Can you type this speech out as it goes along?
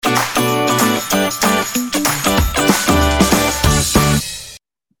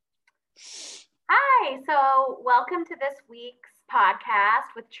week's podcast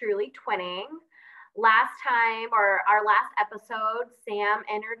with Truly Twinning. Last time, or our last episode, Sam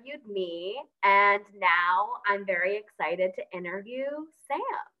interviewed me, and now I'm very excited to interview Sam.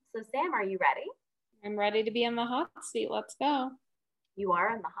 So, Sam, are you ready? I'm ready to be in the hot seat. Let's go. You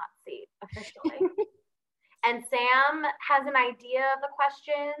are in the hot seat, officially. And Sam has an idea of the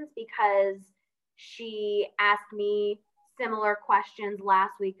questions because she asked me similar questions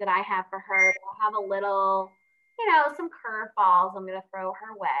last week that I have for her. I'll have a little, some curveballs I'm going to throw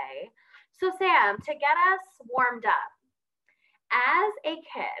her way. So, Sam, to get us warmed up, as a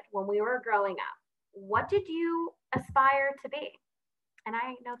kid, when we were growing up, what did you aspire to be? And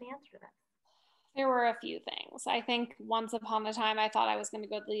I know the answer to this. There were a few things. I think once upon a time, I thought I was going to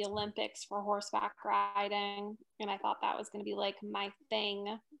go to the Olympics for horseback riding. And I thought that was going to be like my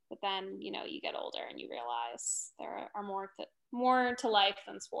thing. But then, you get older and you realize there are more to life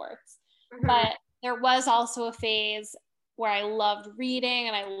than sports. Mm-hmm. But there was also a phase where I loved reading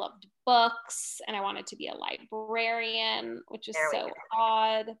and I loved books and I wanted to be a librarian, which is so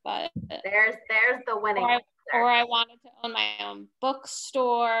odd, but there's the winning. Or I wanted to own my own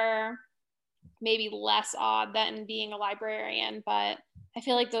bookstore. Maybe less odd than being a librarian, but I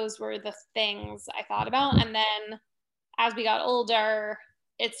feel like those were the things I thought about. And then as we got older,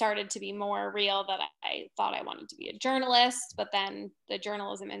 it started to be more real that I thought I wanted to be a journalist, but then the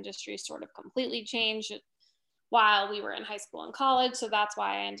journalism industry sort of completely changed while we were in high school and college. So that's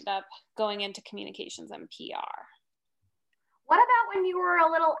why I ended up going into communications and PR. What about when you were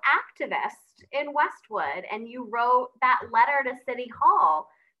a little activist in Westwood and you wrote that letter to City Hall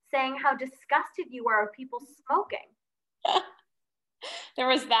saying how disgusted you were of people smoking? There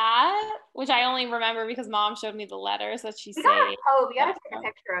was that, which I only remember because Mom showed me the letters that she said. You gotta take a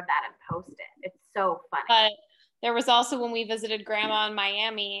picture of that and post it. It's so funny. But there was also when we visited Grandma in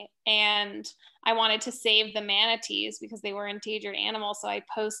Miami and I wanted to save the manatees because they were endangered animals. So I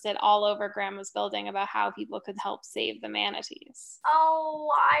posted all over Grandma's building about how people could help save the manatees. Oh,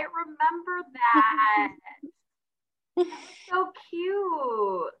 I remember that. So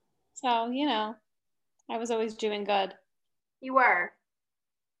cute. So, I was always doing good. You were.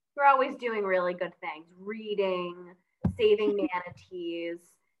 You're always doing really good things. Reading, saving manatees.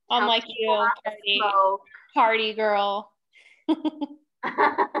 Unlike you, party girl.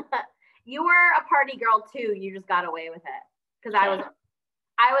 You were a party girl too. You just got away with it. Because sure.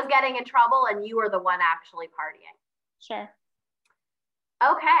 I was getting in trouble and you were the one actually partying. Sure.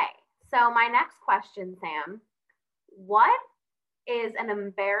 Okay. So my next question, Sam. What is an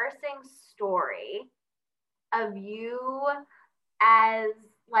embarrassing story of you as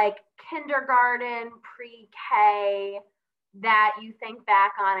like kindergarten, pre-K that you think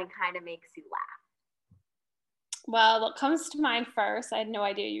back on and kind of makes you laugh? Well, what comes to mind first, I had no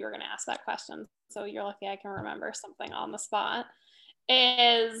idea you were going to ask that question, so you're lucky I can remember something on the spot,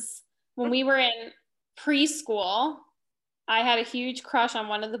 is when we were in preschool, I had a huge crush on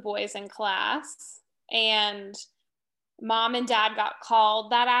one of the boys in class, and Mom and Dad got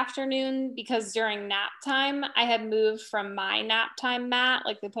called that afternoon because during nap time, I had moved from my nap time mat,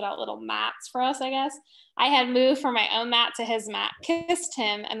 like they put out little mats for us, I guess. I had moved from my own mat to his mat, kissed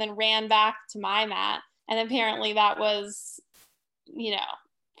him, and then ran back to my mat. And apparently that was,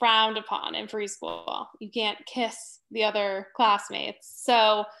 frowned upon in preschool. You can't kiss the other classmates.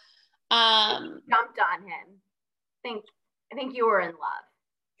 So jumped on him. I think you were in love.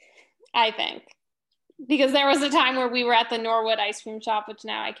 I think. Because there was a time where we were at the Norwood ice cream shop, which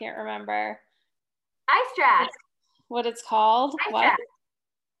now I can't remember. Ice Jack. What it's called.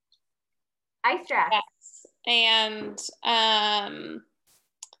 Ice Jack. Yes. And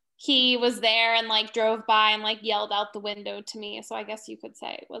he was there and like drove by and like yelled out the window to me. So I guess you could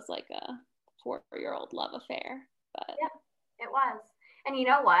say it was like a 4-year-old love affair. But yeah, it was. And you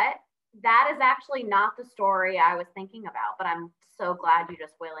know what? That is actually not the story I was thinking about, but I'm so glad you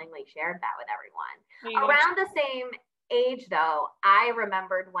just willingly shared that with everyone. Around the same age, though, I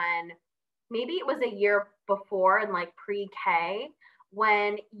remembered when maybe it was a year before in like pre-K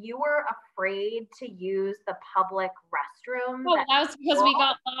when you were afraid to use the public restrooms. Oh, that was because we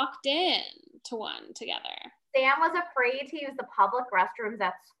got locked in to one together. Sam was afraid to use the public restrooms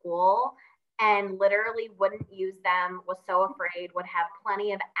at school and literally wouldn't use them, was so afraid, would have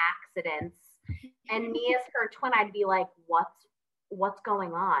plenty of accidents. And me as her twin, I'd be like, what's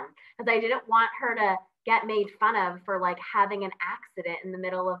going on? Because I didn't want her to get made fun of for like having an accident in the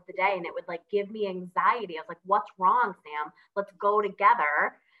middle of the day. And it would like give me anxiety. I was like, what's wrong, Sam? Let's go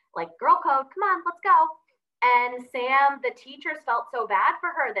together. Like girl code, come on, let's go. And Sam, the teachers felt so bad for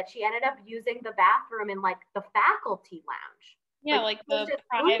her that she ended up using the bathroom in like the faculty lounge. Yeah, like the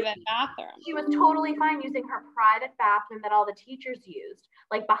private bathroom. She was totally fine using her private bathroom that all the teachers used,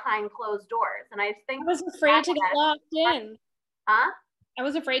 like behind closed doors. And I think I was afraid to get locked in. Huh? I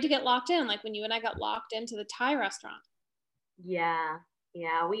was afraid to get locked in, like when you and I got locked into the Thai restaurant. Yeah.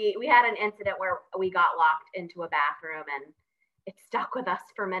 Yeah. We had an incident where we got locked into a bathroom and it stuck with us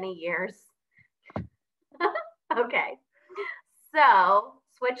for many years. Okay. So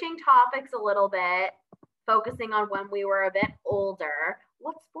switching topics a little bit, focusing on when we were a bit older,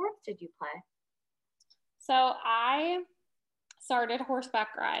 what sports did you play? So I started horseback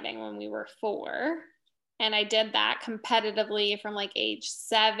riding when we were 4. And I did that competitively from like age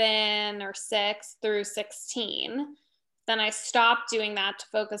 7 or 6 through 16. Then I stopped doing that to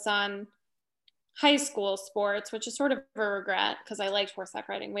focus on high school sports, which is sort of a regret because I liked horseback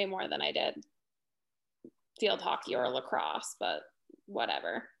riding way more than I did field hockey or lacrosse, but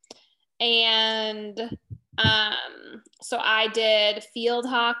whatever. And so I did field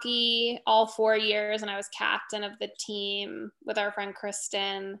hockey all 4 years, and I was captain of the team with our friend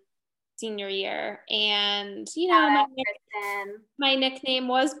Kristen senior year. And, you know, my nickname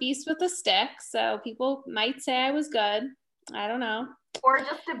was Beast with a Stick, so people might say I was good. I don't know. Or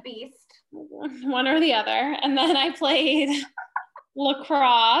just a beast. One or the other. And then I played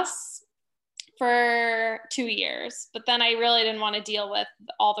lacrosse for 2 years, but then I really didn't want to deal with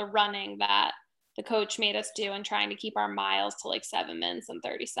all the running that the coach made us do and trying to keep our miles to like 7 minutes and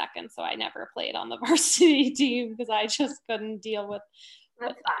 30 seconds. So I never played on the varsity team because I just couldn't deal with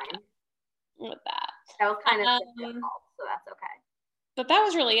That's fine. With that. That was kind of difficult, so that's okay. But that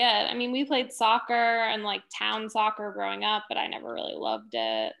was really it. I mean, we played soccer and like town soccer growing up, but I never really loved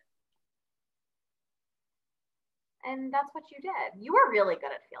it. And that's what you did. You were really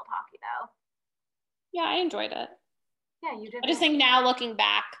good at field hockey, though. Yeah, I enjoyed it. Yeah, you did. I just think now looking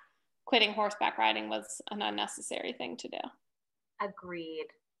back, quitting horseback riding was an unnecessary thing to do. Agreed.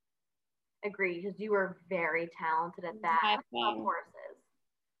 Because you were very talented at that. Horses.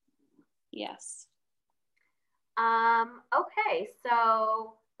 Yes. Okay,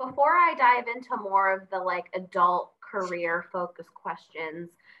 so before I dive into more of the like adult career focus questions,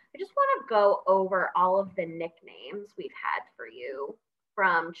 I just want to go over all of the nicknames we've had for you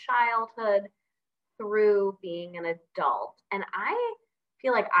from childhood through being an adult. And I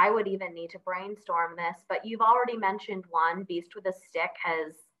feel like I would even need to brainstorm this, but you've already mentioned one, Beast with a Stick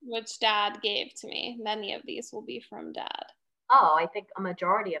which Dad gave to me. Many of these will be from Dad. Oh, I think a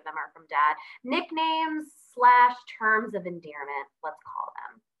majority of them are from Dad. Nicknames / terms of endearment, let's call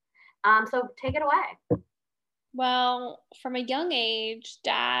them. So take it away. Well, from a young age,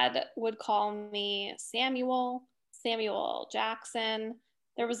 Dad would call me Samuel Jackson.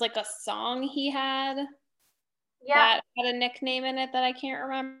 There was like a song he had that had a nickname in it that I can't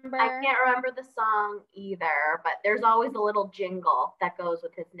remember. I can't remember the song either, but there's always a little jingle that goes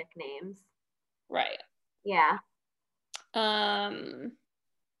with his nicknames. Right. Yeah.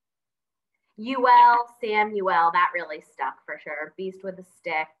 Samuel, that really stuck for sure. Beast with a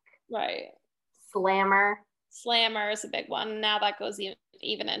Stick. Right. Slammer is a big one. Now that goes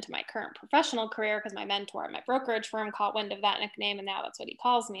even into my current professional career because my mentor at my brokerage firm caught wind of that nickname, and now that's what he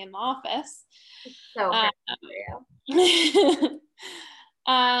calls me in the office. So good for you.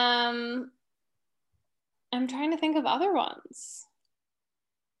 I'm trying to think of other ones.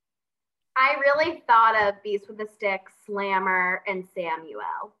 I really thought of Beast with a Stick, Slammer, and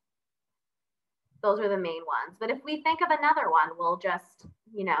Samuel. Those are the main ones. But if we think of another one, we'll just,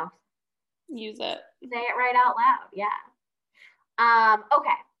 use it. Say it right out loud. Yeah.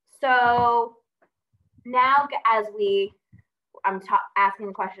 Okay. So now I'm asking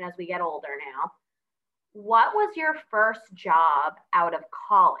the question as we get older now. What was your first job out of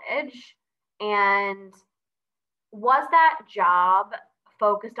college? And was that job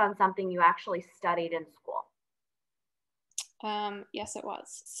focused on something you actually studied in school? Yes, it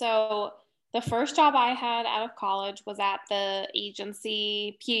was. So the first job I had out of college was at the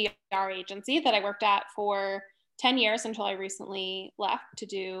PR agency that I worked at for 10 years until I recently left to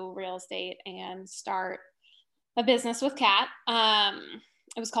do real estate and start a business with Kat.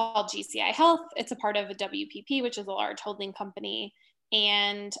 It was called GCI Health. It's a part of a WPP, which is a large holding company.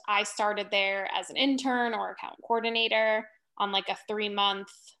 And I started there as an intern or account coordinator on like a 3-month,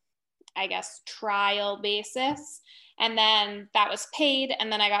 I guess, trial basis. And then that was paid.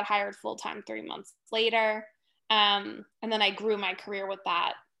 And then I got hired full-time 3 months later. And then I grew my career with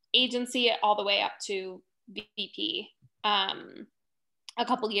that agency all the way up to VP a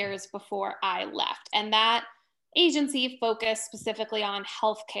couple years before I left. And that agency focused specifically on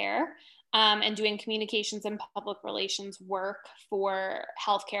healthcare and doing communications and public relations work for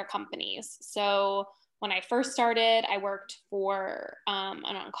healthcare companies. So when I first started, I worked for an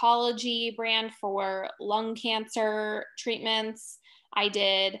oncology brand for lung cancer treatments. I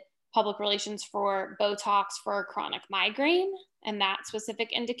did public relations for Botox for chronic migraine and that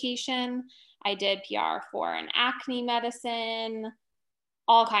specific indication. I did PR for an acne medicine,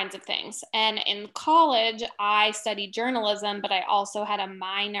 all kinds of things. And in college, I studied journalism, but I also had a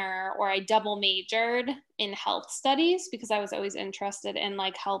minor, or I double majored in health studies because I was always interested in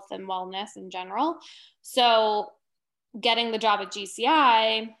like health and wellness in general. So getting the job at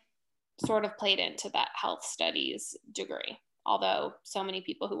GCI sort of played into that health studies degree, although so many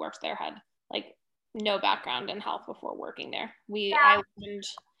people who worked there had like no background in health before working there. I learned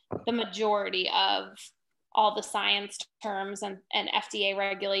the majority of all the science terms and FDA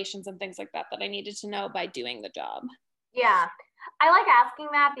regulations and things like that I needed to know by doing the job. Yeah. I like asking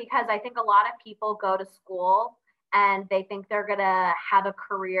that because I think a lot of people go to school and they think they're going to have a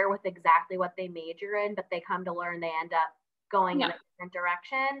career with exactly what they major in, but they come to learn they end up going in a different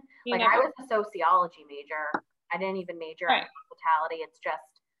direction. I was a sociology major. I didn't even major in hospitality. It's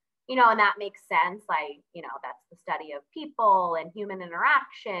just, and that makes sense. That's the study of people and human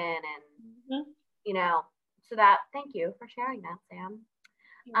interaction and, so thank you for sharing that, Sam.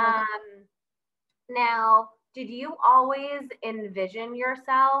 Now, did you always envision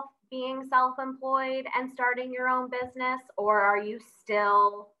yourself being self-employed and starting your own business, or are you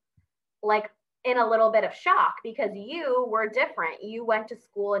still in a little bit of shock because you were different? You went to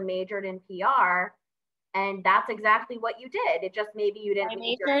school and majored in PR, and that's exactly what you did. It just maybe you didn't. I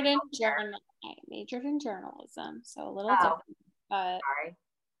majored in journalism, so a little different, but sorry.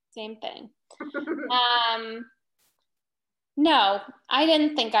 Same thing. No, I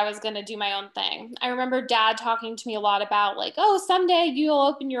didn't think I was going to do my own thing. I remember Dad talking to me a lot about someday you'll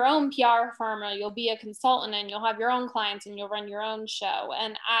open your own PR firm, or you'll be a consultant and you'll have your own clients and you'll run your own show.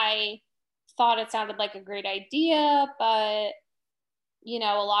 And I thought it sounded like a great idea, but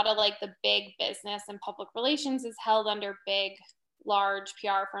a lot of the big business and public relations is held under big, large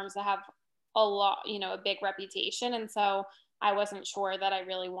PR firms that have a lot, a big reputation. And so I wasn't sure that I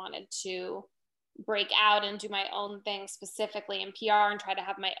really wanted to break out and do my own thing specifically in PR and try to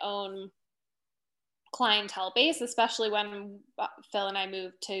have my own clientele base, especially when Phil and I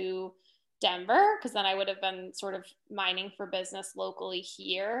moved to Denver, because then I would have been sort of mining for business locally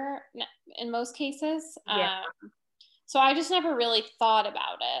here in most cases. Yeah. So I just never really thought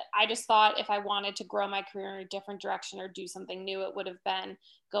about it. I just thought if I wanted to grow my career in a different direction or do something new, it would have been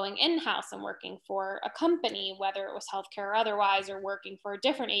going in-house and working for a company, whether it was healthcare or otherwise, or working for a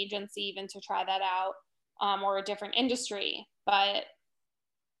different agency even to try that out, or a different industry. But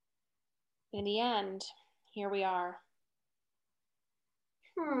in the end, here we are.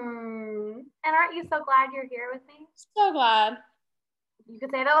 And aren't you so glad you're here with me? So glad. You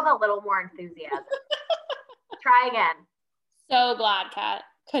could say that with a little more enthusiasm. Try again. So glad, Kat.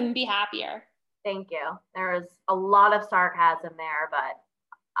 Couldn't be happier. Thank you. There's a lot of sarcasm there, but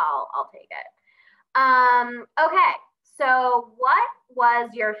I'll take it. Okay. So what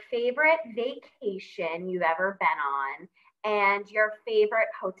was your favorite vacation you've ever been on, and your favorite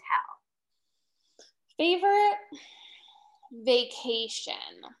hotel? Favorite vacation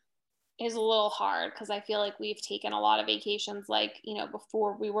is a little hard because I feel like we've taken a lot of vacations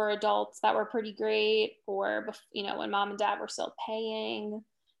before we were adults that were pretty great, or when Mom and Dad were still paying.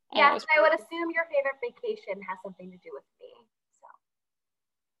 Yes, I would assume your favorite vacation has something to do with me.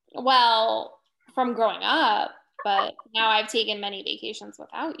 So. Well, from growing up, but now I've taken many vacations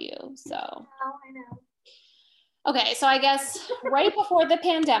without you, so. Oh, I know. Okay, so I guess right before the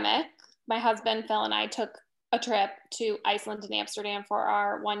pandemic, my husband Phil and I took a trip to Iceland and Amsterdam for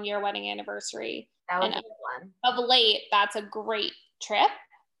our 1-year wedding anniversary. That was a good one. Of late, that's a great trip.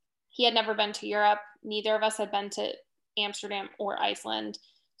 He had never been to Europe. Neither of us had been to Amsterdam or Iceland.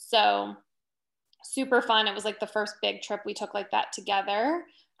 So super fun. It was the first big trip we took like that together,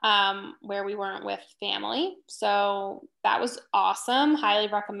 where we weren't with family. So that was awesome. Highly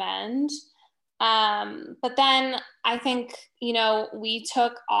recommend. But then I think, we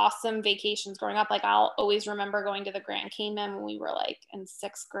took awesome vacations growing up. I'll always remember going to the Grand Cayman when we were in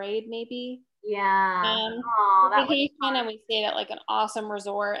 6th grade, maybe. Yeah. Vacation, and we stayed at an awesome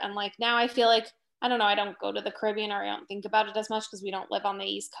resort. And now I feel I don't know, I don't go to the Caribbean, or I don't think about it as much because we don't live on the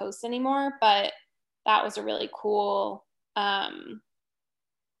East Coast anymore. But that was a really cool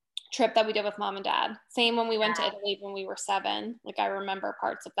trip that we did with Mom and Dad. Same when we went to Italy when we were 7. I remember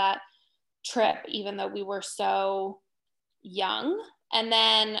parts of that trip, even though we were so young. And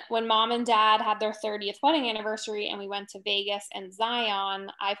then when Mom and Dad had their 30th wedding anniversary and we went to Vegas and Zion,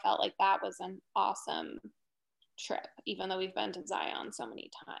 I felt like that was an awesome trip, even though we've been to Zion so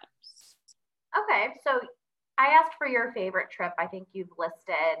many times. Okay, so I asked for your favorite trip. I think you've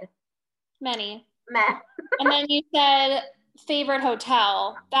listed many. Meh. And then you said favorite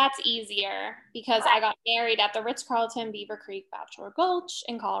hotel. That's easier because I got married at the Ritz-Carlton Beaver Creek Bachelor Gulch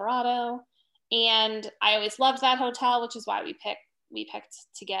in Colorado. And I always loved that hotel, which is why we picked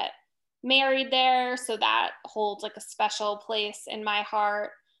to get married there. So that holds like a special place in my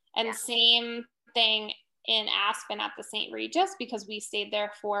heart. And same thing in Aspen at the St. Regis, because we stayed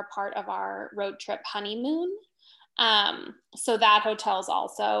there for part of our road trip honeymoon. So that hotel is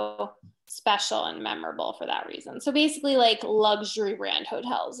also special and memorable for that reason. So basically, like luxury brand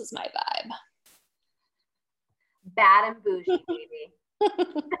hotels is my vibe. Bad and bougie,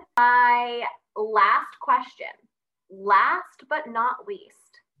 baby. My last question, last but not least.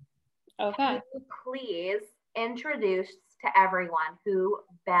 Okay. Can you please introduce to everyone who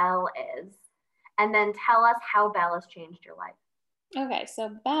Belle is, and then tell us how Belle has changed your life? Okay, so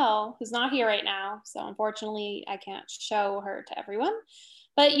Belle, who's not here right now, so unfortunately I can't show her to everyone,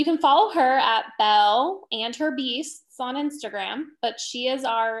 but you can follow her at Belle and Her Beasts on Instagram. But she is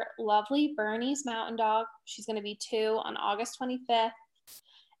our lovely Bernese Mountain Dog. She's going to be 2 on August 25th.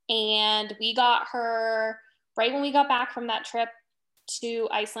 And we got her right when we got back from that trip to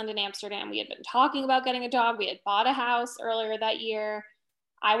Iceland and Amsterdam. We had been talking about getting a dog. We had bought a house earlier that year.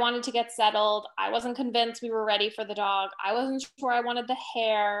 I wanted to get settled. I wasn't convinced we were ready for the dog. I wasn't sure I wanted the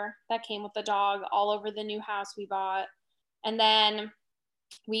hair that came with the dog all over the new house we bought. And then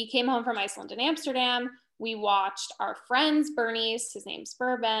we came home from Iceland and Amsterdam. We watched our friend's Bernie's, his name's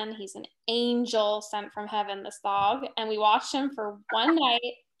Bourbon. He's an angel sent from heaven, this dog. And we watched him for one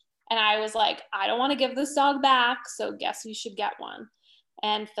night. And I was like, I don't want to give this dog back, so guess we should get one.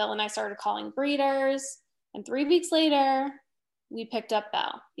 And Phil and I started calling breeders. And 3 weeks later, we picked up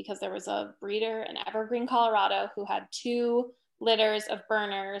Belle because there was a breeder in Evergreen, Colorado who had 2 litters of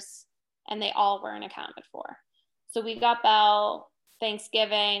Berners, and they all weren't accounted for. So we got Belle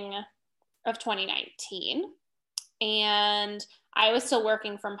Thanksgiving of 2019. And I was still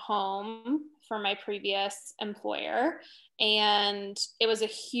working from home for my previous employer. And it was a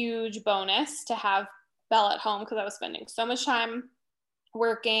huge bonus to have Belle at home because I was spending so much time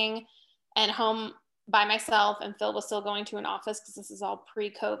working and home by myself, and Phil was still going to an office because this is all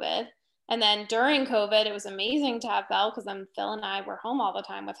pre-COVID. And then during COVID, it was amazing to have Belle because then Phil and I were home all the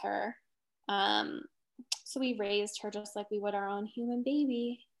time with her. So we raised her just like we would our own human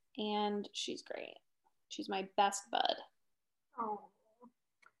baby, and she's great. She's my best bud. Oh.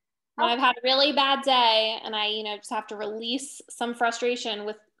 When I've had a really bad day and I, just have to release some frustration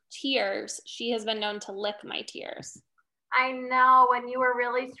with tears, she has been known to lick my tears. I know, when you were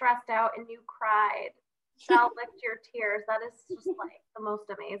really stressed out and you cried, Belle licked your tears. That is just like the most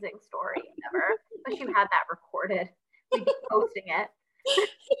amazing story ever. Wish you had that recorded. We'd be posting it.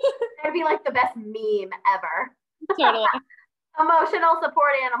 It'd be like the best meme ever. Totally. Emotional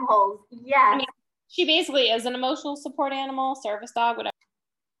support animals. Yes. I mean, she basically is an emotional support animal, service dog, whatever.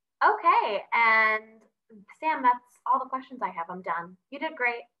 Okay. And Sam, that's all the questions I have. I'm done. You did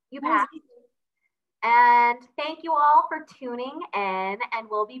great. You passed. And thank you all for tuning in, and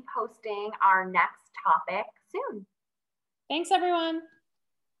we'll be posting our next topic soon. Thanks, everyone.